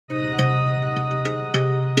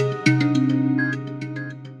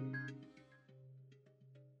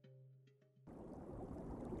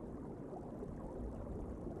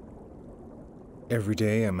Every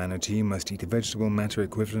day, a manatee must eat vegetable matter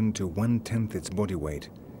equivalent to 1/10 its body weight.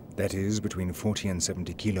 That is, between 40 and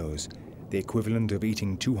 70 kilos, the equivalent of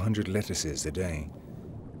eating 200 lettuces a day.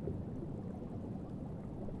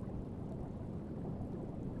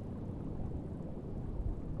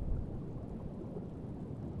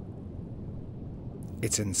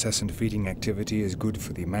 Its incessant feeding activity is good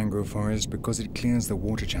for the mangrove forest because it clears the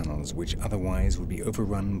water channels which otherwise would be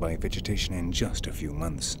overrun by vegetation in just a few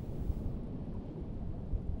months.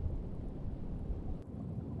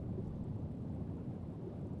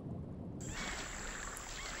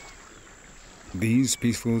 These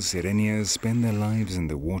peaceful sirenias spend their lives in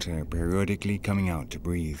the water, periodically coming out to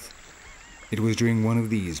breathe. It was during one of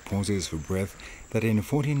these pauses for breath that in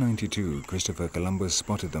 1492 Christopher Columbus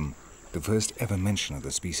spotted them, the first ever mention of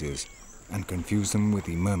the species, and confused them with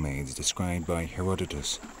the mermaids described by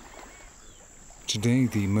Herodotus. Today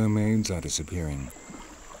the mermaids are disappearing.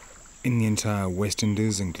 In the entire West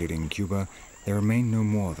Indies, including Cuba, there remain no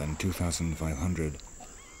more than 2,500,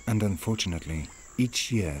 and unfortunately,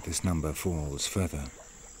 each year this number falls further.